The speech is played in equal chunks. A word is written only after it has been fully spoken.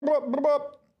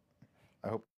I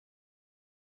hope.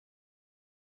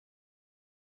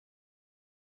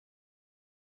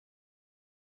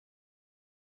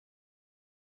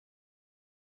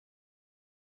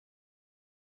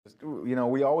 You know,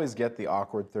 we always get the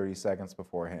awkward 30 seconds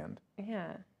beforehand.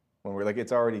 Yeah. When we're like,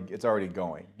 it's already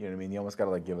going. You know what I mean? You almost got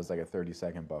to like give us like a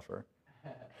 30-second buffer.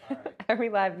 Are we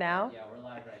live now? Yeah, we're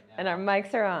live right now. And our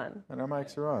mics are on. And our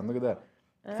mics are on. Look at that.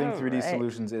 Think 3D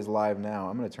Solutions is live now.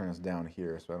 I'm going to turn us down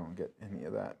here so I don't get any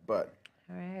of that. But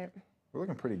All right. we're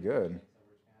looking pretty good.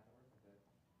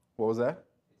 What was that?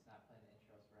 It's not playing the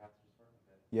intro, so we're have to just work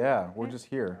with it. Yeah, we're just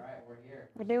here. All right, we're here.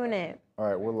 We're doing it. All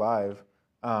right, we're live.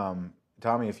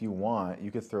 Tommy, if you want,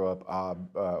 you could throw up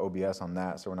OBS on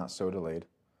that so we're not so delayed.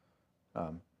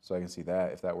 So I can see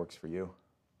that if that works for you.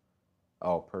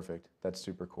 Oh, perfect. That's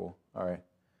super cool. All right.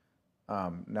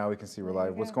 Now we can see we're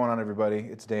live. What's going on, everybody?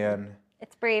 It's Dan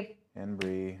It's Bree. and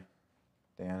Bree.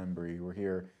 Dan and Bree. We're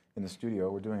here in the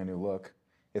studio. We're doing a new look.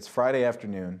 It's Friday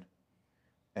afternoon,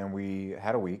 and we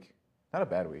had a week. Not a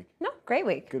bad week. No, great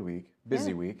week. Good week.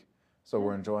 Busy Yeah. week. So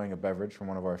we're enjoying a beverage from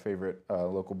one of our favorite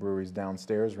local breweries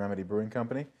downstairs, Remedy Brewing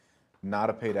Company. Not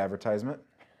a paid advertisement.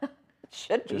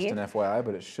 Should Just be. an FYI,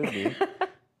 but it should be.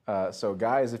 So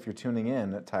guys, if you're tuning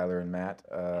in, Tyler and Matt,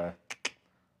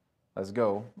 let's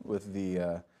go with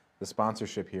the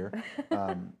sponsorship here.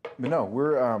 But no,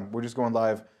 we're just going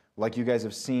live. Like you guys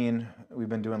have seen, we've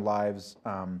been doing lives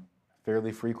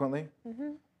fairly frequently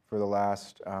for the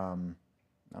last,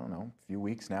 I don't know, few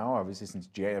weeks now. Obviously since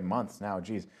months now,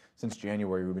 geez. Since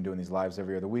January, we've been doing these lives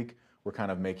every other week. We're kind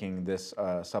of making this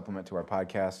supplement to our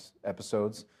podcast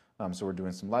episodes. So we're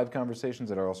doing some live conversations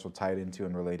that are also tied into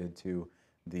and related to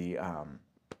the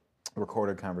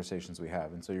recorded conversations we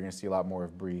have. And so you're going to see a lot more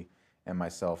of Bree and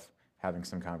myself having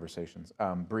some conversations.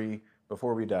 Bree,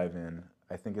 before we dive in,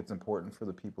 I think it's important for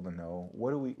the people to know,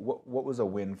 what was a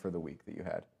win for the week that you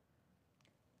had?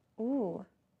 Ooh.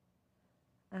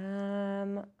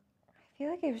 I feel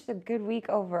like it was a good week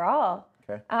overall.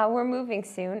 Okay. We're moving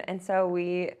soon, and so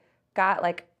we got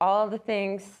like all the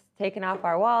things taken off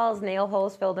our walls, nail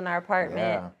holes filled in our apartment,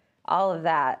 Yeah. all of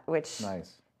that, which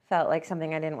Nice. felt like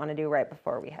something I didn't want to do right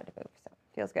before we had to move. So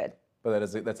feels good. But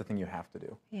that's a thing you have to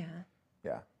do. Yeah.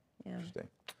 Yeah. Yeah. Interesting.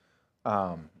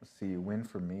 Let's see, win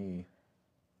for me.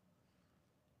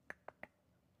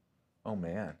 Oh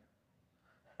man.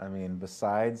 I mean,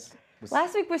 besides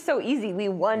Last week was so easy. We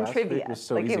won Last week trivia. was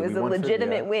so like easy. it was We a won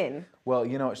legitimate trivia. win. Well,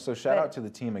 you know, so shout out to the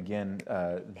team again.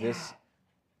 The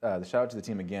shout out to the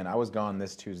team again. I was gone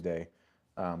this Tuesday,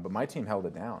 but my team held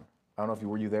it down. I don't know if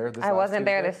were you there this I last wasn't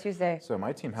there Tuesday? this Tuesday. So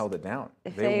my team held it down.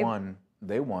 If They they- won.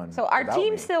 They won. So our without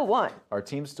team me. still won. Our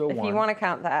team still If won. you want to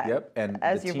count that. Yep, and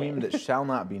as the your team win. that shall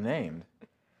not be named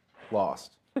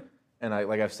lost. And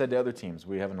like I've said to other teams,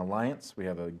 we have an alliance, we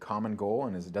have a common goal,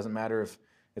 and it doesn't matter if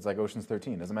it's like Ocean's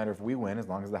 13. It doesn't matter if we win as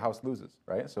long as the house loses,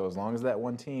 right? So as long as that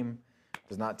one team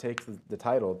does not take the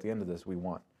title at the end of this, we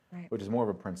won, Right. which is more of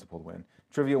a principled win.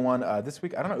 Trivia won this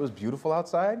week. I don't know. It was beautiful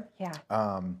outside. Yeah.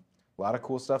 A lot of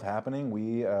cool stuff happening.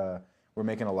 We're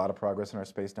making a lot of progress in our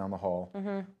space down the hall.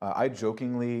 I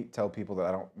jokingly tell people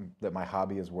that my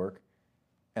hobby is work,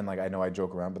 and like I know I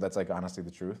joke around, but that's like honestly the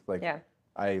truth. Like Yeah.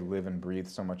 I live and breathe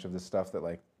so much of this stuff that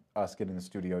like us getting the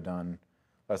studio done,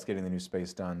 us getting the new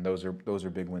space done, those are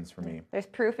big wins for me. There's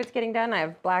proof it's getting done. I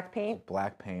have black paint.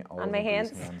 Black paint all On over my Bree's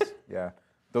hands. Yeah,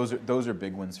 those are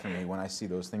big wins for me. When I see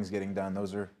those things getting done,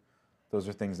 those are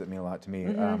things that mean a lot to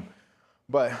me.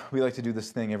 But we like to do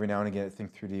this thing every now and again at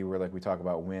Think 3D where like we talk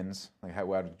about wins, like how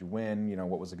did you win? You know,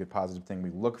 what was a good positive thing? We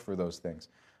look for those things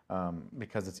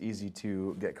because it's easy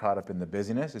to get caught up in the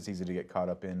busyness. It's easy to get caught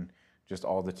up in just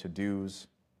all the to-dos,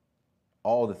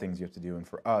 all the things you have to do. And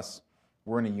for us,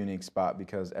 we're in a unique spot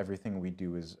because everything we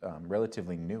do is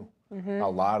relatively new. A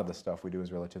lot of the stuff we do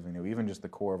is relatively new, even just the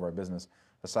core of our business.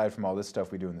 Aside from all this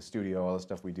stuff we do in the studio, all the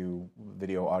stuff we do,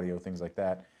 video, audio, things like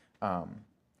that,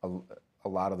 a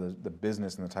lot of the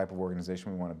business and the type of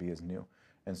organization we want to be is new.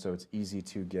 And so it's easy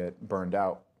to get burned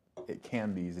out. It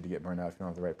can be easy to get burned out if you don't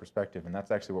have the right perspective. And that's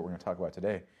actually what we're going to talk about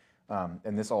today.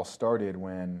 And this all started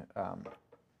when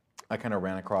I kind of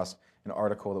ran across an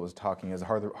article that was talking as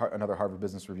another Harvard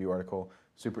Business Review article,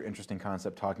 super interesting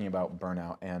concept talking about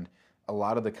burnout. And a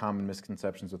lot of the common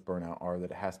misconceptions with burnout are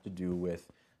that it has to do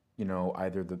with, you know,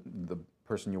 either the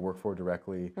person you work for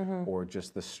directly or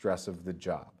just the stress of the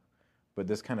job. But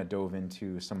this kind of dove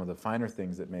into some of the finer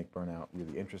things that make burnout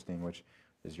really interesting, which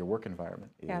is your work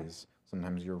environment, is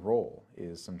sometimes your role,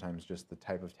 is sometimes just the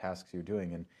type of tasks you're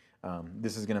doing. And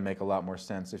this is going to make a lot more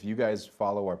sense. If you guys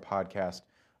follow our podcast,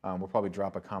 we'll probably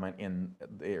drop a comment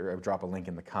or drop a link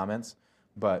in the comments.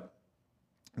 But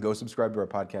go subscribe to our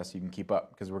podcast so you can keep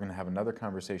up, because we're going to have another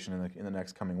conversation in the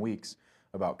next coming weeks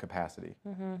about capacity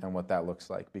and what that looks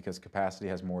like, because capacity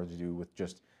has more to do with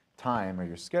just time, or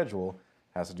your schedule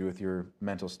has to do with your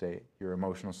mental state, your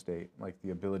emotional state, like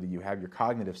the ability you have, your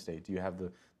cognitive state. Do you have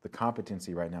the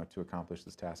competency right now to accomplish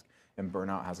this task? And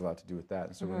burnout has a lot to do with that.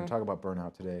 And so we're going to talk about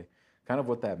burnout today, kind of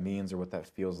what that means or what that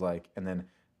feels like. And then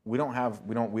we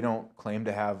don't claim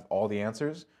to have all the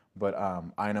answers, but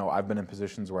I know I've been in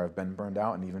positions where I've been burned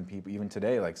out, and even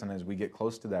today, like sometimes we get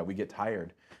close to that, we get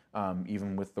tired,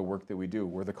 even with the work that we do.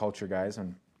 We're the culture guys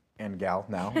and gal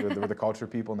now. We're the culture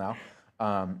people now.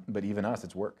 But even us,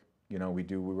 it's work. You know, we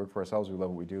work for ourselves. We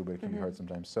love what we do, but it can be hard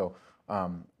sometimes. So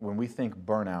when we think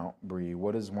burnout, Bree,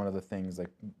 what is one of the things, like,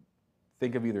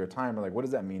 think of either a time or like, what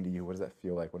does that mean to you? What does that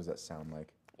feel like? What does that sound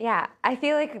like? Yeah, I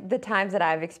feel like the times that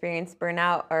I've experienced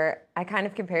burnout, or I kind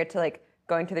of compare it to like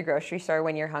going to the grocery store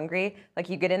when you're hungry. Like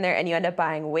you get in there and you end up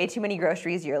buying way too many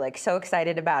groceries. You're like so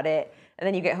excited about it. And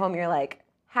then you get home, you're like,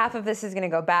 half of this is gonna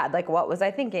go bad. Like, what was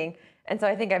I thinking? And so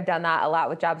I think I've done that a lot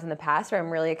with jobs in the past, where I'm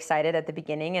really excited at the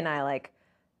beginning and I like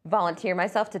volunteer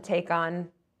myself to take on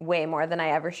way more than I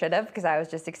ever should have, because I was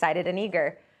just excited and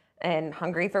eager and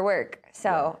hungry for work.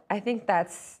 So I think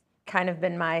that's kind of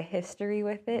been my history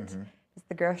with it. It's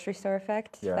the grocery store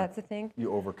effect. Yeah. That's a thing. You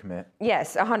overcommit.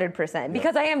 Yes, 100%.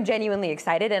 Because I am genuinely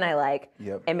excited and I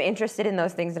am interested in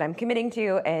those things that I'm committing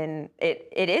to, and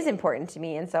it is important to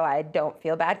me, and so I don't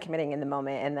feel bad committing in the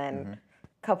moment. And then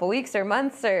a couple weeks or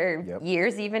months or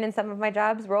years, even in some of my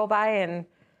jobs, roll by, and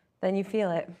then you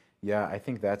feel it. Yeah, I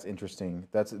think that's interesting.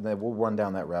 We'll run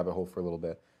down that rabbit hole for a little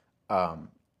bit,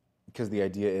 because the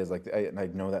idea is like I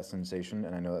know that sensation,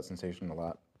 and I know that sensation a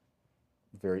lot,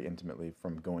 very intimately,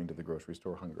 from going to the grocery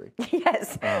store hungry.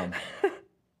 Yes.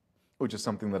 Which is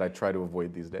something that I try to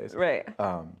avoid these days. Right.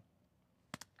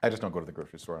 I just don't go to the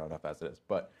grocery store enough as it is.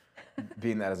 But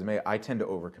being that as it may, I tend to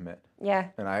overcommit. Yeah.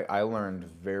 And I learned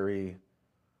very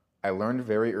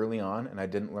early on, and I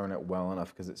didn't learn it well enough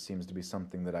because it seems to be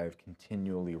something that I've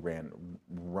continually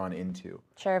run into.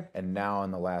 Sure. And now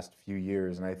in the last few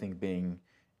years, and I think being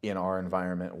in our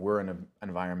environment, we're in an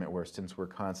environment where, since we're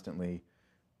constantly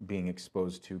being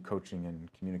exposed to coaching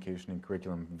and communication and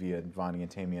curriculum via Vani and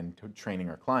Tammy and training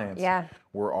our clients,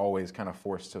 we're always kind of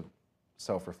forced to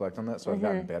self-reflect on that. So I've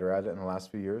gotten better at it in the last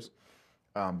few years.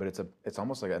 But it's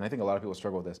almost like, and I think a lot of people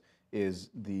struggle with this, is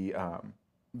the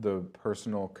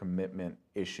personal commitment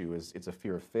issue. It's a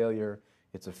fear of failure.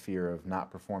 It's a fear of not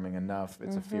performing enough.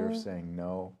 It's a fear of saying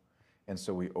no. And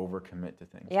so we overcommit to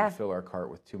things. We fill our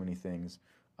cart with too many things.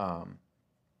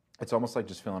 It's almost like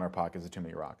just filling our pockets with too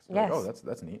many rocks. Yes. Like, oh,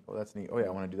 that's neat. Oh, that's neat. Oh yeah, I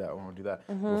want to do that. I want to do that.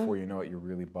 Before you know it, you're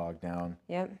really bogged down.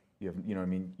 Yep. You know what I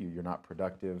mean? You're not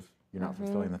productive. You're not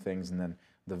fulfilling the things, and then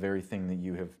the very thing that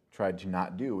you have tried to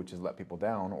not do, which is let people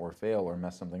down or fail or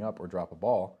mess something up or drop a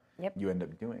ball, you end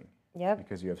up doing. Yep.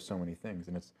 Because you have so many things,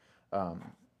 and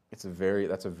that's a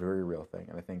very real thing.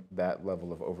 And I think that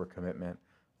level of overcommitment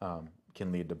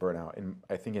can lead to burnout. And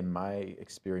I think in my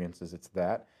experiences, it's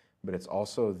that, but it's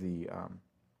also the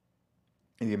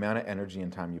amount of energy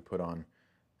and time you put on,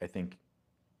 I think,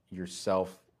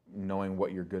 yourself, knowing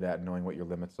what you're good at, knowing what your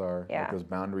limits are. Yeah. Like, those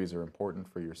boundaries are important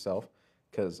for yourself,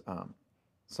 because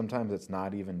sometimes it's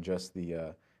not even just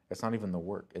it's not even the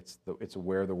work. It's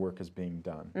where the work is being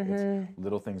done. It's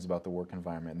little things about the work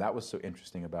environment. And that was so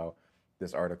interesting about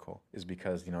this article, is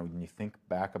because, you know, when you think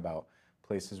back about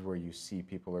places where you see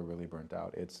people are really burnt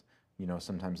out, it's, you know,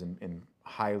 sometimes in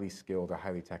highly skilled or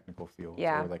highly technical fields,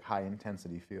 or like high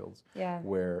intensity fields,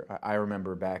 where I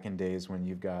remember back in days when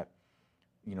you've got,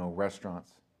 you know,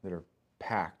 restaurants that are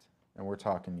packed, and we're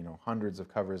talking, you know, hundreds of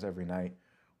covers every night.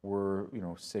 We're, you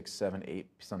know, 6, 7, 8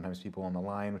 sometimes people on the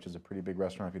line, which is a pretty big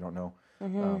restaurant if you don't know.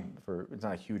 It's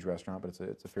not a huge restaurant, but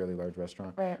it's a fairly large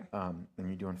restaurant. Right. And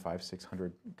you're doing 500,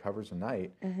 600 covers a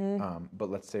night. But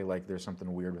let's say like there's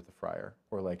something weird with the fryer,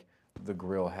 or like the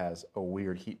grill has a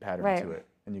weird heat pattern to it,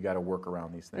 and you got to work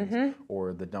around these things.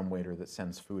 Or the dumbwaiter that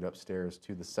sends food upstairs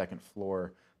to the second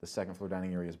floor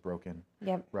dining area is broken.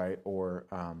 Yep. Right. Or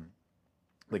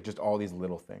like just all these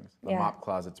little things. The mop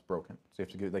closet's broken, so you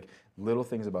have to get, like, little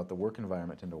things about the work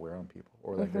environment tend to wear on people.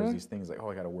 Or like there's these things like,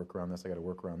 oh, I got to work around this, I got to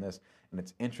work around this. And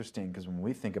it's interesting because when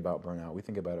we think about burnout, we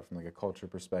think about it from like a culture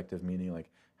perspective, meaning like,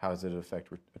 how does it affect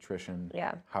attrition?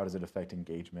 Yeah. How does it affect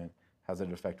engagement? How does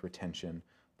it affect retention?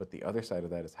 But the other side of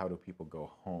that is, how do people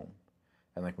go home?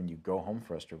 And like, when you go home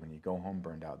frustrated, when you go home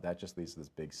burned out, that just leads to this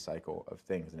big cycle of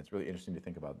things. And it's really interesting to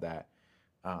think about that,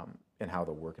 and how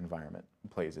the work environment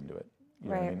plays into it. You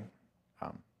know what I mean?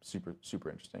 Super, super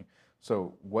interesting.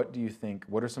 So what do you think,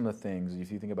 what are some of the things,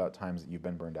 if you think about times that you've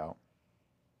been burned out,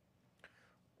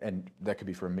 and that could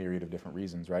be for a myriad of different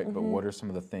reasons, right? But Mm-hmm. what are some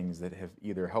of the things that have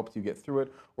either helped you get through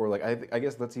it, or like I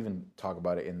guess let's even talk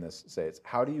about it in this. Say it's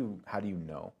how do you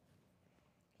know?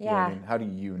 You know what I Yeah. mean? How do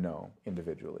you know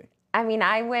individually? I mean,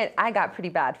 I got pretty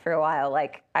bad for a while.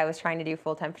 Like, I was trying to do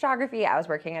full-time photography. I was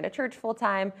working at a church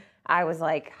full-time. I was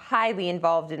like highly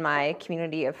involved in my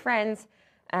community of friends.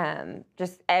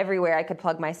 Just everywhere I could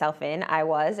plug myself in, I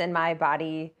was, and my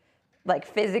body like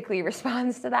physically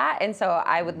responds to that. And so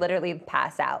I would literally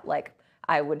pass out. Like,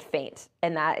 I would faint.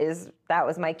 And that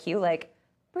was my cue, like,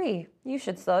 Bree, you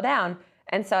should slow down.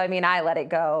 And so, I mean, I let it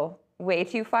go way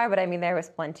too far, but I mean, there was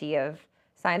plenty of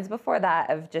signs before that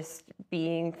of just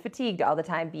being fatigued all the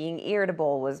time, being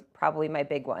irritable was probably my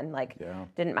big one. Like, Yeah.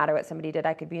 didn't matter what somebody did,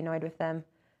 I could be annoyed with them.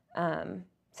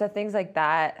 So things like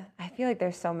that, I feel like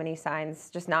there's so many signs,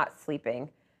 just not sleeping.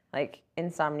 Like,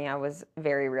 insomnia was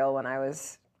very real when I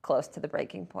was close to the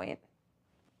breaking point.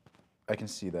 I can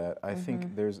see that. I Mm-hmm.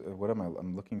 think there's what am I?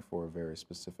 I'm looking for a very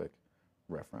specific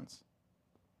reference.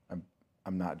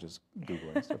 I'm not just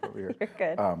googling stuff over here. You're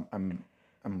good.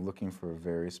 I'm looking for a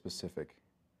very specific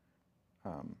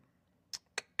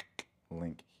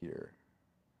link here.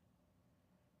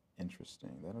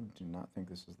 Interesting. I do not think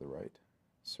this is the right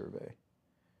survey.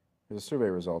 There's a survey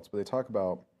results, but they talk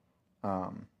about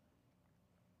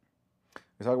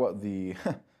the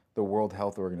the World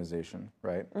Health Organization,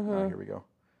 right? Here we go.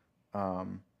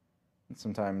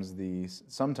 Sometimes the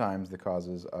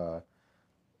causes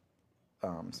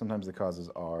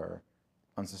are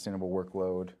unsustainable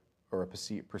workload or a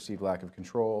perceived lack of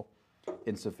control,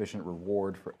 insufficient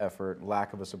reward for effort,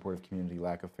 lack of a supportive community,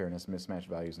 lack of fairness, mismatched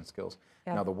values and skills.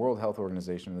 Yeah. Now, the World Health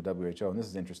Organization, the WHO, and this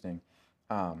is interesting,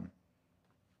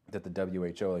 that the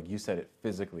WHO, like you said, it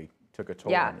physically took a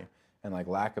toll Yeah. on you, and like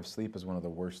lack of sleep is one of the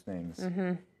worst things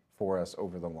for us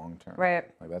over the long term. Right.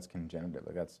 Like that's congenital.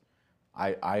 Like that's,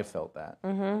 I felt that,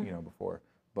 you know, before.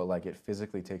 But like it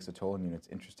physically takes a toll on you. And it's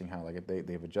interesting how like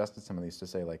they've adjusted some of these to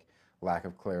say like lack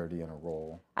of clarity in a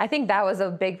role. I think that was a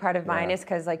big part of mine Yeah. is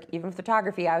because like even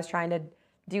photography, I was trying to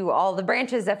do all the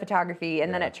branches of photography.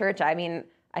 And then Yeah. at church, I mean,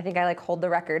 I think I like hold the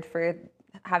record for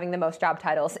having the most job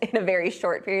titles in a very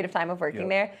short period of time of working Yep.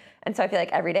 there. And so I feel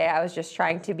like every day I was just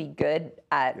trying to be good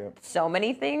at Yep. so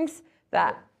many things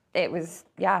that it was,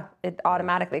 it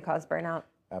automatically caused burnout.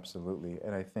 Absolutely.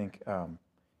 And I think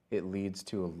it leads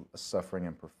to a suffering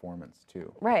in performance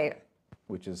too, Right.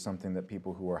 which is something that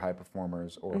people who are high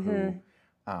performers or who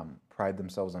pride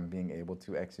themselves on being able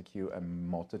to execute a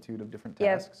multitude of different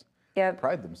Yep. tasks Yep.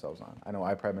 pride themselves on. I know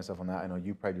I pride myself on that. I know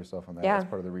you pride yourself on that. Yeah. That's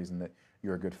part of the reason that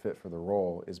you're a good fit for the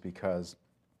role is because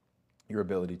your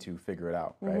ability to figure it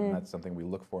out, right? And that's something we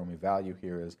look for and we value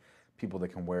here is people that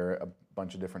can wear a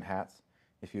bunch of different hats.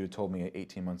 If you'd have told me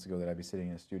 18 months ago that I'd be sitting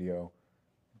in a studio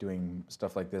doing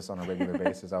stuff like this on a regular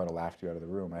basis, I would have laughed you out of the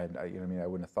room. You know what I mean? I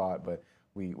wouldn't have thought, but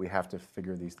we have to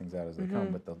figure these things out as they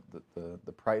come. But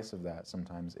the price of that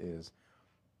sometimes is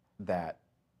that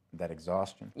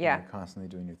exhaustion. Yeah. You're constantly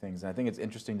doing new things. And I think it's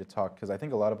interesting to talk because I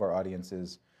think a lot of our audience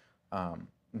is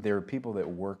there are people that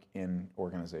work in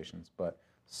organizations, but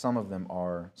some of them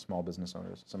are small business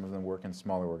owners. Some of them work in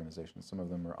smaller organizations. Some of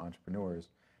them are entrepreneurs.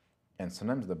 And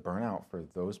sometimes the burnout for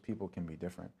those people can be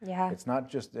different. Yeah. It's not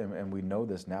just, and we know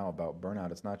this now about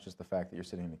burnout, it's not just the fact that you're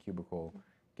sitting in a cubicle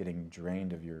getting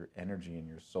drained of your energy and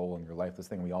your soul and your life. This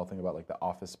thing we all think about like the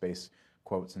Office Space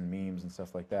quotes and memes and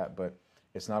stuff like that, but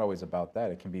it's not always about that.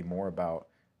 It can be more about,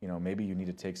 you know, maybe you need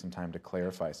to take some time to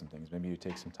clarify some things. Maybe you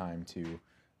take some time to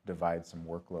divide some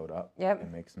workload up Yep.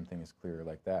 and make some things clearer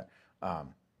like that.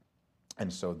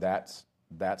 And so that's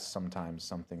sometimes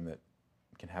something that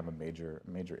can have a major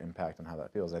impact on how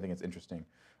that feels. I think it's interesting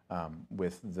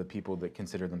with the people that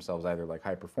consider themselves either like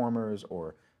high performers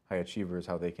or high achievers,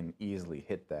 how they can easily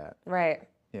hit that. Right.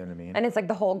 You know what I mean? And it's like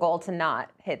the whole goal to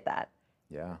not hit that.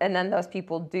 Yeah. And then those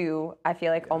people do, I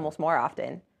feel like, almost more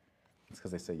often. It's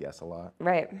because they say yes a lot.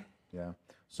 Right. Yeah.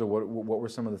 So what were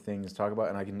some of the things talk about?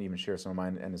 And I can even share some of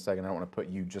mine in a second. I don't want to put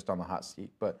you just on the hot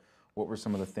seat, but what were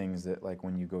some of the things that like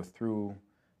when you go through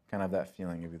kind of that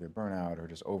feeling of either burnout or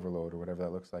just overload or whatever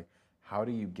that looks like, how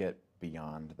do you get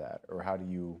beyond that, or how do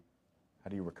you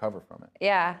recover from it?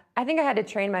 Yeah. I think I had to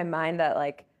train my mind that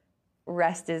like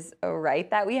rest is a right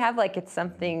that we have. Like it's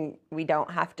something we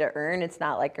don't have to earn. It's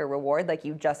not like a reward. Like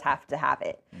you just have to have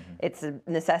it. It's a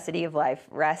necessity of life,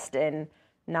 rest and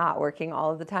not working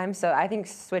all of the time. So I think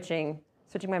switching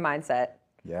my mindset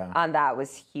Yeah. on that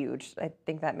was huge. I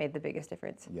think that made the biggest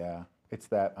difference. Yeah. It's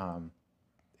that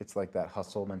it's like that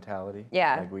hustle mentality.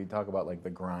 Yeah. Like we talk about like the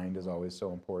grind is always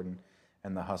so important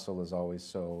and the hustle is always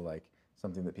so like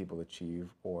something that people achieve,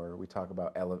 or we talk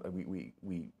about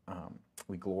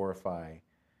we glorify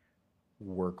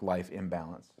work-life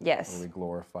imbalance. Yes. Where we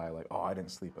glorify like, oh, I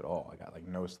didn't sleep at all. I got like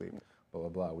no sleep. Blah blah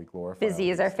blah. We glorify. Busy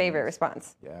all is our these favorite things.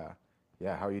 response. Yeah,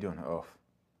 yeah. How are you doing? Oh,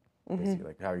 busy.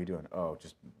 Like, how are you doing? Oh,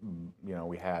 just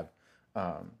we have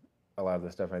a lot of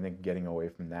the stuff. I think getting away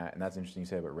from that, and that's interesting you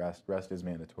say about rest. Rest is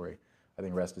mandatory. I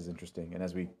think rest is interesting, and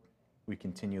as we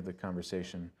continue the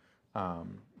conversation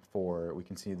for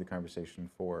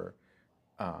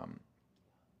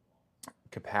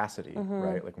capacity,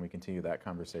 right? Like when we continue that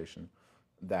conversation,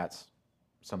 that's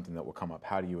something that will come up.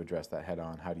 How do you address that head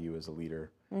on? How do you, as a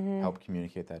leader, help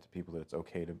communicate that to people that it's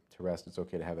okay to rest, it's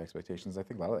okay to have expectations? I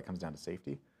think a lot of that comes down to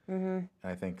safety. And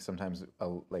I think sometimes,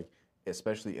 like,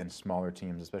 especially in smaller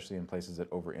teams, especially in places that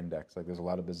over-index, like there's a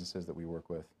lot of businesses that we work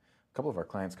with. A couple of our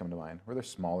clients come to mind where they're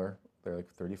smaller, they're like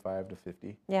 35 to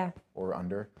 50 or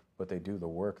under, but they do the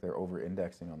work, they're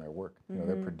over-indexing on their work.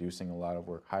 They're producing a lot of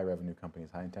work, high revenue companies,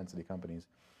 high intensity companies.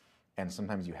 And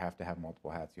sometimes you have to have multiple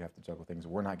hats. You have to juggle things.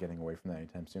 We're not getting away from that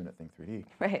anytime soon at Think3D.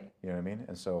 Right. You know what I mean?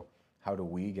 And so how do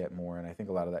we get more? And I think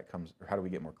a lot of that comes, or how do we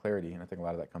get more clarity? And I think a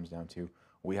lot of that comes down to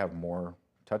we have more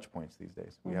touch points these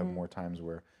days. We have more times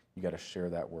where you got to share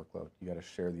that workload. You got to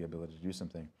share the ability to do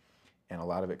something. And a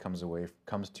lot of it comes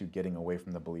to getting away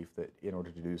from the belief that in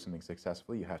order to do something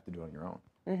successfully, you have to do it on your own.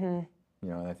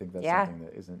 And I think that's something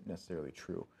that isn't necessarily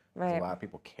true. Right. A lot of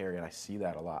people carry, and I see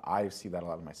that a lot. I see that a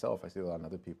lot in myself. I see it a lot in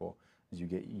other people. Is you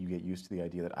get used to the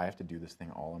idea that I have to do this thing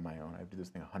all on my own. I have to do this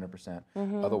thing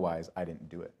 100%. Otherwise, I didn't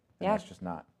do it. And that's just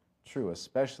not true.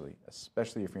 Especially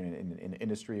if you're in an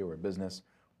industry or a business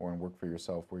or in work for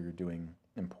yourself where you're doing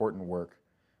important work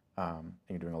and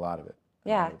you're doing a lot of it.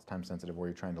 It's time sensitive, where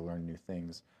you're trying to learn new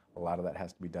things. A lot of that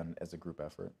has to be done as a group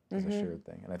effort, as a shared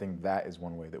thing. And I think that is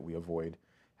one way that we avoid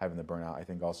having the burnout. I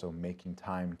think also making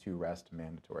time to rest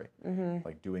mandatory,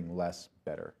 like doing less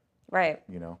better. Right.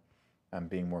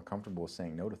 Being more comfortable with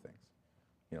saying no to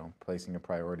things. Placing a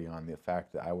priority on the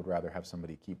fact that I would rather have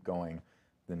somebody keep going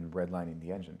than redlining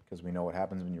the engine, because we know what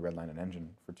happens when you redline an engine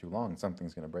for too long.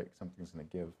 Something's going to break. Something's going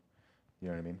to give. You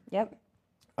know what I mean? Yep.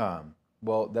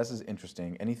 Well, this is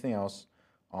interesting. Anything else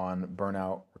on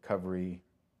burnout, recovery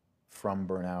from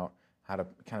burnout, how to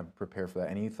kind of prepare for that?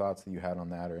 Any thoughts that you had on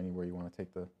that, or anywhere you want to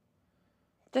take the...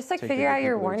 Just like take figure the out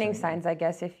your people that are warning tuning in? signs, I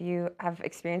guess. If you have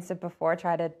experienced it before,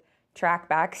 try to track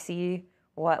back, see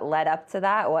what led up to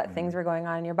that, what things were going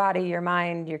on in your body, your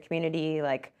mind, your community.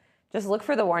 Like, just look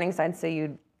for the warning signs so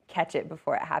you catch it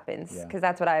before it happens. Yeah. Because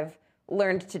that's what I've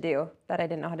learned to do that I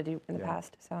didn't know how to do in the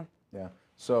past. So. Yeah.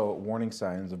 So warning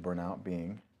signs of burnout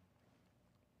being,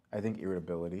 I think,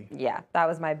 irritability. Yeah, that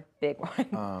was my big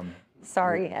one.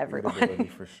 Sorry, everyone. Irritability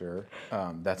for sure.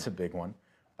 That's a big one.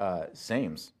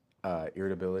 Sames.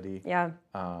 Irritability. Yeah.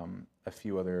 A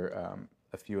few other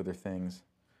things.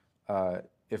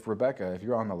 If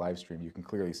you're on the live stream, you can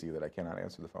clearly see that I cannot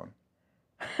answer the phone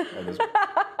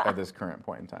at this current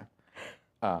point in time.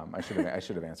 I should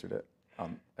have answered it.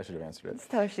 Just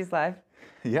tell her she's live.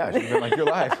 Yeah, I should have been like, you're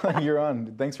live. You're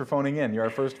on. Thanks for phoning in. You're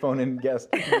our first phone-in guest.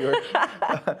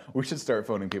 We should start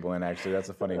phoning people in, actually. That's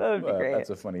a funny That would be great. that's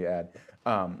a funny ad.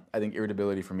 I think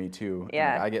irritability for me too.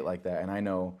 Yeah. And I get like that, and I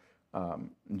know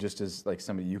just as like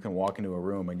somebody, you can walk into a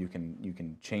room and you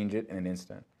can change it in an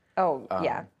instant. Oh,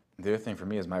 yeah. The other thing for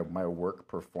me is my work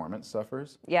performance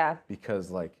suffers Yeah. because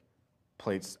like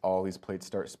all these plates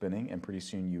start spinning, and pretty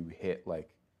soon you hit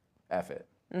like F it.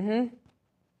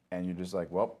 And you're just like,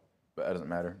 well, that doesn't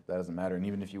matter. That doesn't matter. And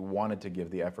even if you wanted to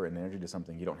give the effort and energy to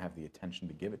something, you don't have the attention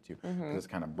to give it to because it's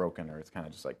kind of broken, or it's kind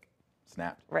of just like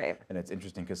snapped. Right. And it's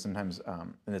interesting because sometimes,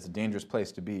 and it's a dangerous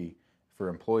place to be for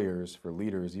employers, for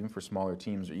leaders, even for smaller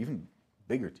teams or even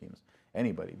bigger teams,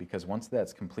 anybody, because once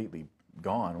that's completely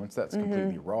gone, once that's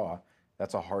completely raw,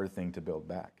 that's a hard thing to build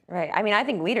back. Right. I mean, I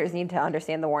think leaders need to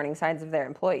understand the warning signs of their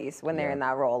employees when they're in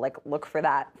that role. Like, look for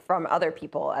that from other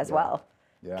people as well.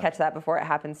 Yeah. Catch that before it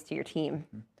happens to your team.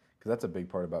 Because that's a big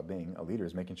part about being a leader,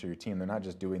 is making sure your team, they're not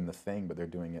just doing the thing, but they're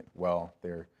doing it well.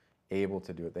 They're able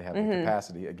to do it. They have the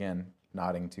capacity. Again,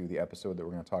 nodding to the episode that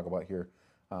we're going to talk about here.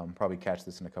 Probably catch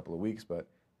this in a couple of weeks, but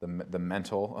the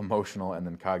mental, emotional, and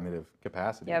then cognitive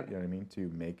capacity, Yep. you know what I mean, to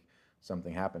make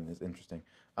something happen is interesting.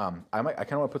 I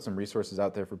kind of want to put some resources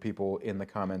out there for people in the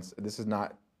comments. This is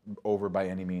not over by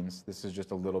any means. This is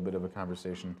just a little bit of a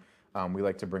conversation. We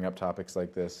like to bring up topics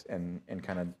like this and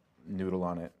kind of noodle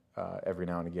on it every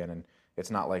now and again. And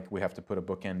it's not like we have to put a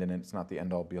bookend in it. It's not the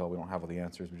end all be all. We don't have all the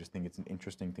answers. We just think it's an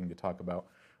interesting thing to talk about.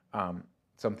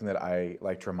 Something that I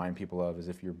like to remind people of is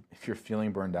if you're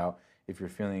feeling burned out, if you're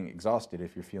feeling exhausted,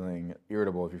 if you're feeling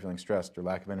irritable, if you're feeling stressed or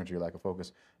lack of energy or lack of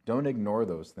focus, don't ignore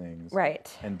those things.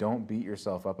 Right. And don't beat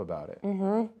yourself up about it.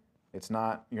 It's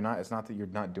not that you're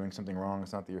not doing something wrong.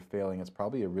 It's not that you're failing. It's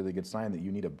probably a really good sign that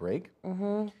you need a break.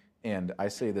 And I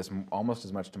say this almost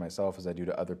as much to myself as I do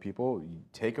to other people. You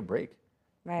take a break.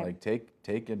 Right. Like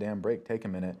take a damn break. Take a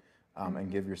minute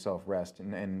and give yourself rest.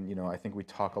 And you know, I think we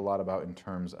talk a lot about in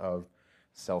terms of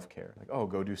self-care. Like, oh,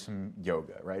 go do some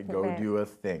yoga, right? Go Right. do a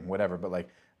thing, whatever. But like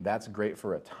that's great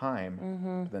for a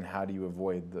time. But then how do you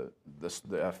avoid the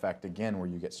effect again where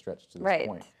you get stretched to this Right.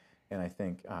 point? And I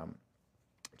think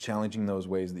challenging those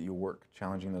ways that you work,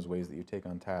 challenging those ways that you take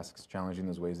on tasks, challenging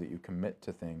those ways that you commit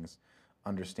to things,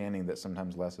 understanding that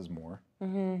sometimes less is more,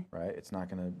 right? It's not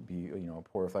going to be a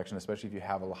poor reflection, especially if you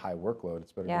have a high workload.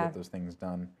 It's better to Yeah. get those things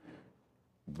done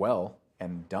well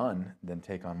and done than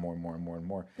take on more and more and more and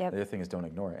more. Yep. The other thing is don't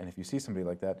ignore it. And if you see somebody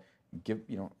like that,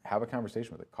 have a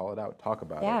conversation with it, call it out, talk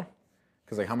about Yeah. it.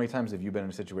 Because like how many times have you been in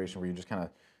a situation where you're just kind of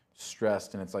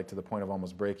stressed and it's like to the point of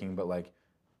almost breaking, but like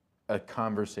a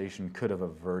conversation could have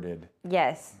averted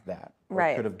Yes. that, or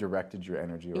Right. could have directed your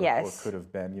energy, or Yes. could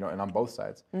have been, and on both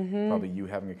sides, probably you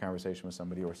having a conversation with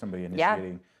somebody or somebody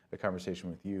initiating a conversation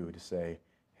with you to say,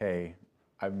 hey,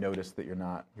 I've noticed that you're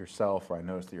not yourself, or I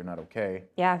noticed that you're not okay.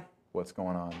 Yeah. What's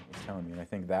going on? It's telling me. And I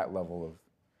think that level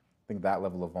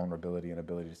of vulnerability and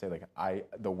ability to say, like,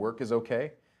 the work is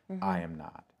okay, I am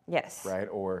not, Yes. right?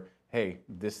 Or hey,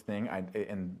 this thing, I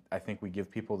think we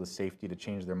give people the safety to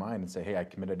change their mind and say, hey, I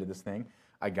committed to this thing,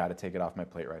 I got to take it off my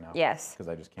plate right now. Yes. Because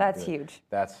I just can't. That's do it. huge.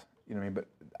 That's what I mean. But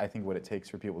I think what it takes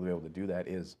for people to be able to do that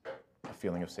is a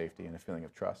feeling of safety and a feeling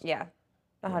of trust. Yeah.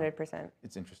 100%.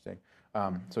 It's interesting.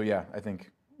 So yeah, I think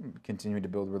continuing to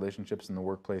build relationships in the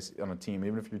workplace on a team,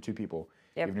 even if you're 2 people,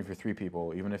 Yep. even if you're 3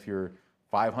 people, even if you're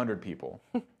 500 people,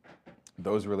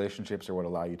 those relationships are what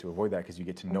allow you to avoid that because you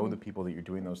get to know the people that you're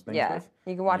doing those things Yeah. with.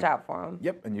 You can watch out for them.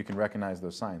 Yep, and you can recognize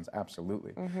those signs.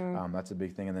 Absolutely, that's a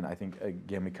big thing. And then I think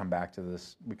again we come back to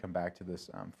this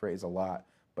phrase a lot.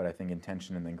 But I think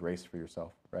intention and then grace for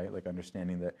yourself, right? Like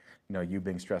understanding that you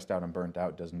being stressed out and burnt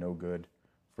out does no good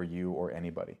for you or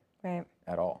anybody Right.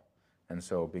 at all. And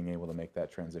so being able to make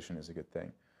that transition is a good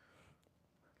thing.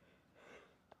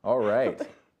 All right.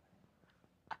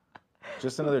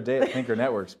 Just another day at Thinker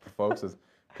Networks, folks, with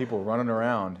people running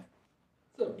around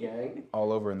What's up, gang?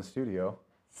 all over in the studio.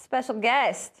 Special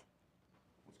guest.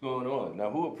 What's going on? Now,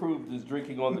 who approved this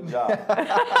drinking on the job?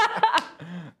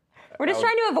 We're just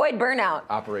trying to avoid burnout.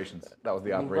 Operations. That was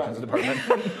the operations Right.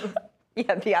 department.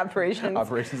 Yeah, the operations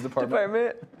Operations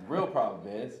department. Real problem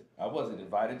is, I wasn't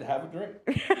invited to have a drink.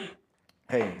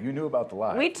 Hey, you knew about the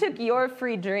lie. We took your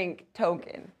free drink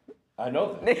token. I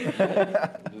know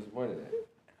that. I'm disappointed in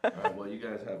that. All right, well, you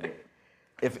guys have it.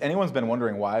 If anyone's been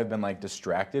wondering why I've been like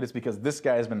distracted, it's because this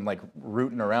guy's been like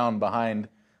rooting around behind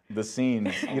the scenes,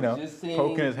 Just seeing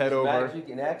poking his head over. magic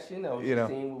in action. I was You know.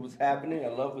 just seeing what was happening. I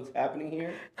love what's happening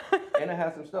here. And I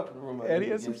had some stuff in the room. I And he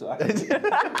needed has to some get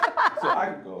so I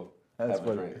can go That's have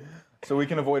a funny. drink. So we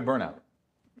can avoid burnout.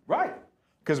 Right.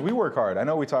 Because we work hard. I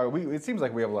know we talk. It seems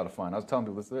like we have a lot of fun. I was telling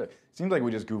people this. It seems like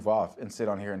we just goof off and sit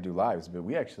on here and do lives, but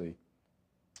we actually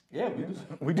Yeah, we do.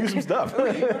 we do some stuff.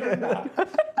 We do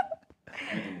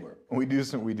work. we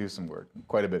do some work.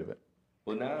 Quite a bit of it.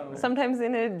 Well, now, Sometimes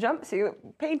in a jumpsuit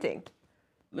painting.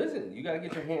 listen, you got to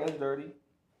get your hands dirty.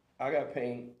 I got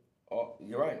paint.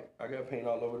 You're right. I got paint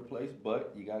all over the place,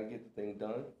 but you got to get the thing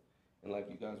done. And like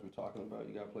you guys were talking about,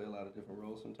 you got to play a lot of different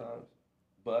roles sometimes.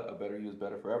 But a better you is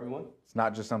better for everyone. It's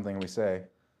not just something we say.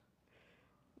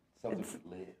 Something to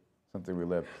live. Something we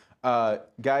live.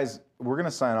 Guys, we're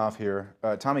gonna sign off here.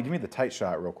 Tommy, give me the tight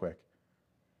shot real quick.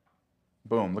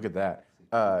 Boom! Look at that.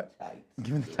 Tight.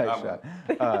 Give me the tight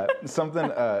shot.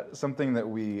 Something that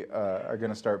we are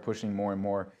going to start pushing more and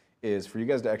more is for you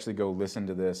guys to actually go listen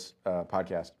to this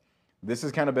podcast. This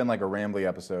has kind of been like a rambly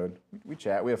episode. We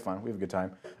chat, we have fun, we have a good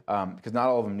time. Because not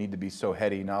all of them need to be so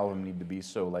heady, not all of them need to be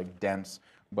so like dense.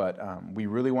 But we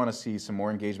really want to see some more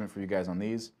engagement for you guys on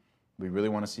these. We really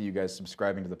want to see you guys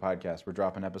subscribing to the podcast. We're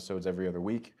dropping episodes every other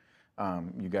week.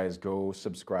 You guys go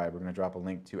subscribe. We're going to drop a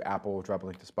link to Apple, drop a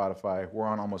link to Spotify. We're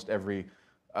on almost every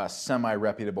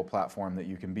semi-reputable platform that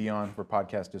you can be on for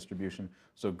podcast distribution.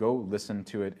 So go listen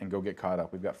to it and go get caught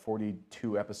up. We've got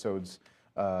 42 episodes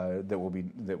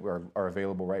that are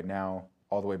available right now,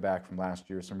 all the way back from last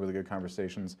year. Some really good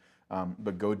conversations.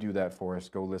 But go do that for us.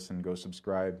 Go listen. Go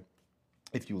subscribe.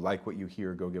 If you like what you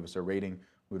hear, go give us a rating.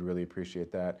 We'd really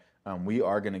appreciate that. We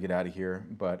are going to get out of here,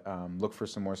 but look for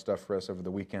some more stuff for us over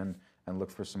the weekend and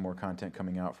look for some more content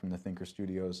coming out from the Thinker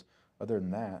Studios. Other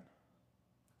than that,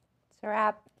 It's a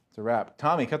wrap. it's a wrap.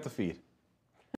 Tommy, cut the feed.